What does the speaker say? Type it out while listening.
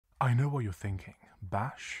I know what you're thinking.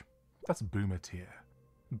 Bash? That's boomer tier.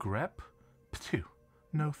 Grep? Phew,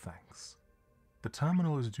 no thanks. The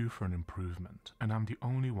terminal is due for an improvement, and I'm the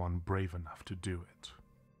only one brave enough to do it.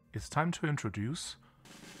 It's time to introduce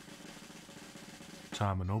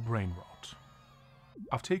terminal Brainrot.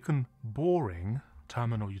 I've taken boring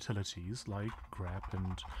terminal utilities like grep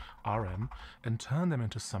and rm and turned them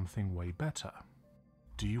into something way better.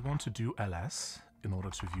 Do you want to do ls in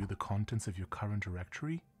order to view the contents of your current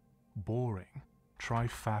directory? Boring. Try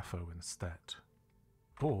FAFO instead.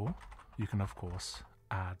 Or you can of course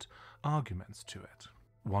add arguments to it.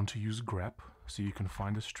 Want to use grep so you can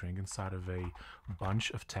find a string inside of a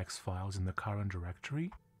bunch of text files in the current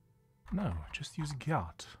directory? No, just use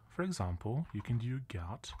gyat. For example, you can do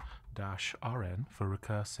gyat-rn for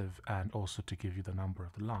recursive and also to give you the number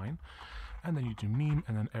of the line, and then you do meme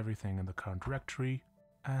and then everything in the current directory,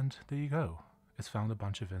 and there you go. It's found a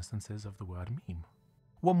bunch of instances of the word meme.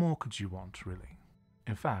 What more could you want, really?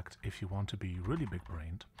 In fact, if you want to be really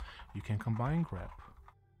big-brained, you can combine grep.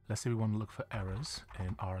 Let's say we want to look for errors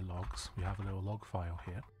in our logs. We have a little log file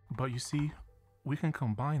here. But you see, we can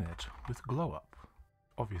combine it with glowup,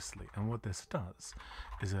 obviously. And what this does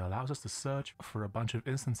is it allows us to search for a bunch of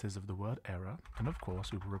instances of the word error. And of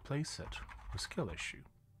course, we will replace it with skill issue.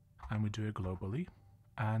 And we do it globally.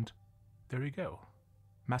 And there you go.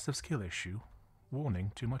 Massive skill issue.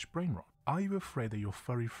 Warning, too much brain rot. Are you afraid that your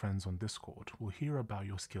furry friends on Discord will hear about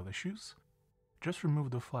your skill issues? Just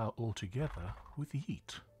remove the file altogether with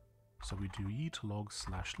yeet. So we do yeet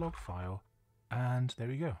log/log file, and there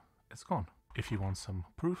we go. It's gone. If you want some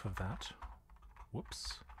proof of that,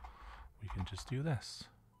 whoops, we can just do this.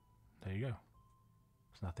 There you go.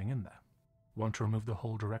 There's nothing in there. Want to remove the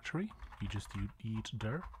whole directory? You just do yeet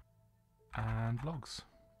dir and logs.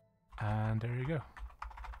 And there you go.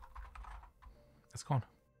 It's gone.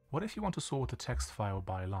 What if you want to sort a text file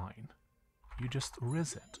by line? You just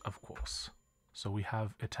riz it, of course. So we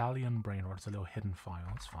have Italian Brainrot, it's a little hidden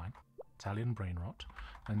file, it's fine. Italian Brainrot,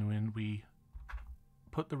 and when we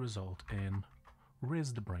put the result in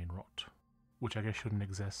rizzed Brainrot, which I guess shouldn't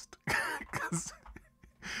exist,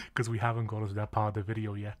 because we haven't got to that part of the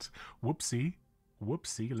video yet. Whoopsie,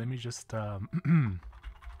 let me just yeet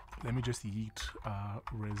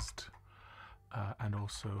rizzed and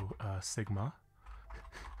also sigma.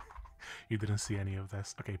 You didn't see any of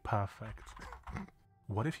this. Okay, perfect.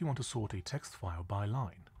 What if you want to sort a text file by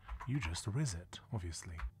line? You just riz it,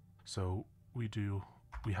 obviously. So we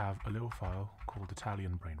have a little file called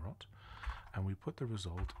Italian Brainrot, and we put the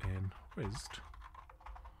result in rizzed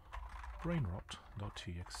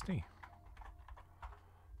brainrot.txt.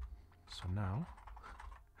 So now,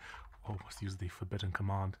 almost use the forbidden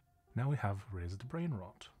command. Now we have rizzed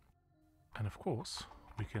brainrot. And of course,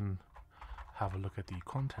 we can have a look at the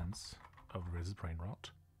contents of rizzed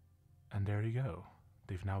brainrot, and there you go.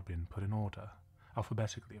 They've now been put in order,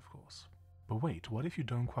 alphabetically of course. But wait, what if you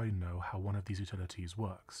don't quite know how one of these utilities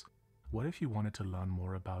works? What if you wanted to learn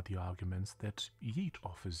more about the arguments that yeet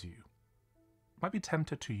offers you? Might be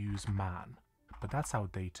tempted to use man, but that's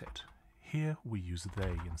outdated. Here we use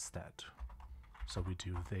they instead. So we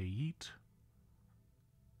do they yeet.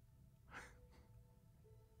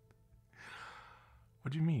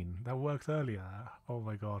 What do you mean? That worked earlier. Oh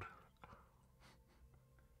my god.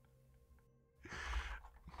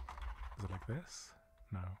 Is it like this?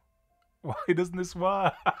 No. Why doesn't this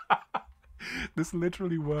work? This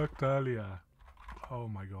literally worked earlier. Oh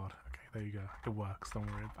my god. Okay, there you go. It works. Don't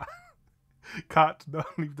worry about it. Cut.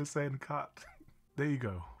 Don't leave this in. Cut. There you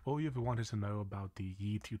go. All you ever wanted to know about the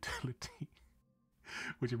yeet utility.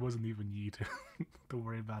 Which it wasn't even yeet. Don't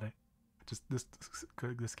worry about it. Just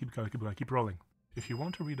keep going. Keep rolling. If you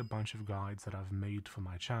want to read a bunch of guides that I've made for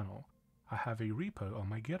my channel, I have a repo on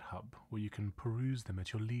my GitHub where you can peruse them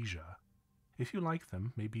at your leisure. If you like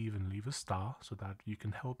them, maybe even leave a star so that you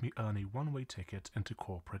can help me earn a one-way ticket into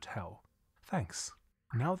corporate hell. Thanks.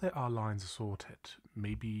 Now that our lines are sorted,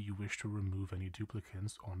 maybe you wish to remove any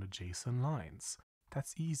duplicates on adjacent lines.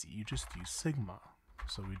 That's easy, you just use sigma.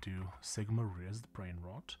 So we do sigma rizzed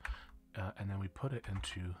brainrot, and then we put it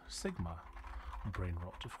into sigma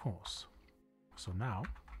brainrot, of course. So now,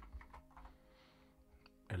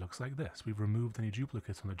 it looks like this. We've removed any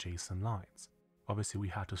duplicates on adjacent lines. Obviously, we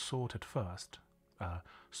had to sort it first.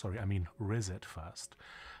 Riz it first,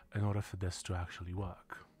 in order for this to actually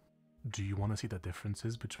work. Do you want to see the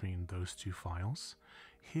differences between those two files?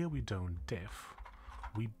 Here we don't diff,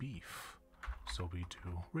 we beef. So we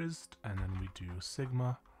do rizzed, and then we do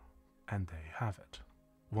sigma, and there you have it.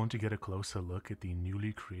 Want to get a closer look at the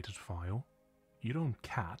newly created file? You don't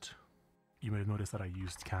cat, You may have noticed that I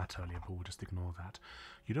used cat earlier, but we'll just ignore that.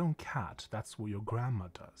 You don't cat, that's what your grandma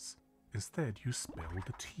does. Instead, you spill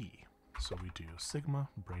the tea. So we do sigma,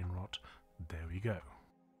 brainrot, there we go.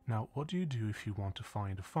 Now, what do you do if you want to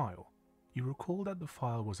find a file? You recall that the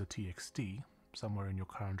file was a txt, somewhere in your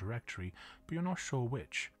current directory, but you're not sure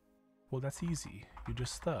which. Well, that's easy. You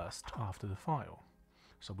just thirst after the file.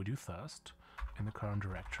 So we do thirst in the current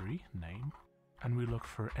directory, name, and we look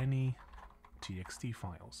for any txt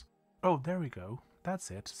files. Oh, there we go. That's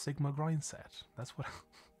it. Sigma grind set. That's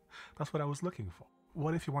what I was looking for.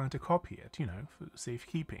 What if you wanted to copy it, you know, for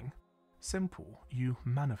safekeeping? Simple. You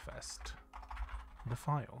manifest the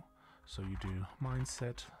file. So you do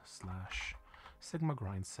mindset slash sigma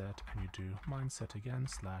grind set, and you do mindset again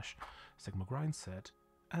slash sigma grind set,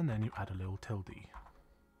 and then you add a little tilde.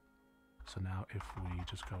 So now if we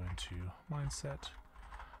just go into mindset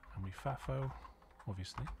and we FAFO,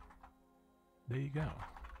 obviously, there you go.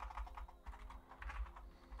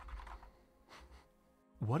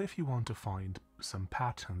 What if you want to find some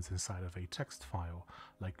patterns inside of a text file,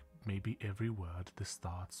 like maybe every word that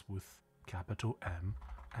starts with capital M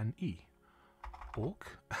and E?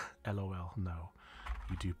 Orc? LOL, no.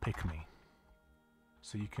 You do pick me.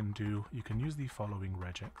 So you can use the following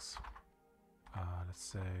regex. Let's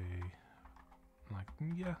say, like,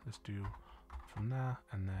 yeah, let's do from there,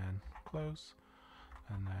 and then close,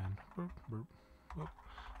 and then boop, boop, boop,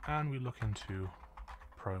 and we look into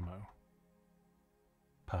promo.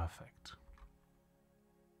 Perfect.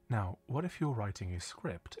 Now, what if you're writing a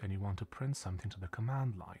script and you want to print something to the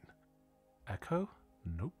command line? Echo?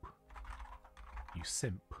 Nope. You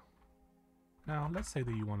simp. Now, let's say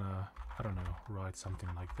that you want to, I don't know, write something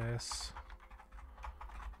like this.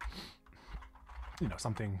 You know,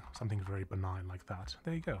 something very benign like that.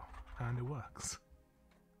 There you go. And it works.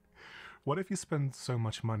 What if you spend so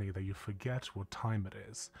much money that you forget what time it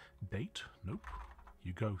is? Date? Nope.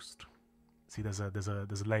 You ghost. See,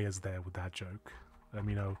 there's layers there with that joke. Let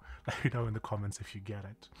me know in the comments if you get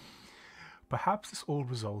it. Perhaps this all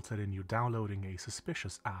resulted in you downloading a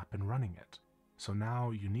suspicious app and running it. So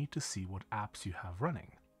now you need to see what apps you have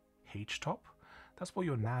running. HTOP? That's what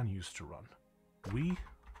your nan used to run. We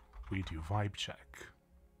do vibe check.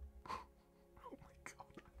 Oh my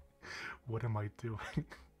god. What am I doing?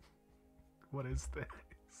 What is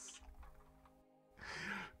this?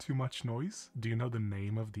 Too much noise? Do you know the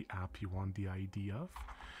name of the app you want the ID of?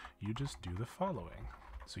 You just do the following.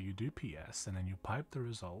 So you do PS and then you pipe the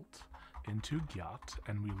result into gyat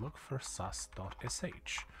and we look for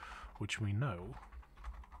sus.sh, which we know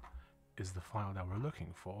is the file that we're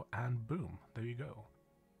looking for, and boom, there you go.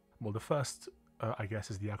 Well, the first, I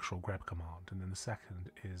guess, is the actual grep command, and then the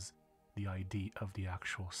second is the ID of the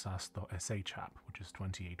actual sus.sh app, which is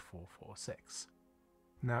 28446.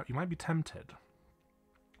 Now, you might be tempted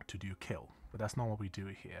to do kill, but that's not what we do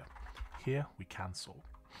here. Here, we cancel.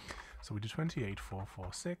 So we do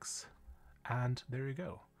 28446, and there you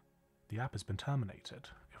go. The app has been terminated.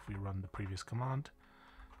 If we run the previous command,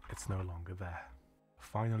 it's no longer there.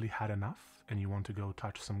 Finally had enough, and you want to go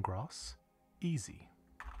touch some grass? Easy.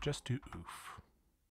 Just do oof.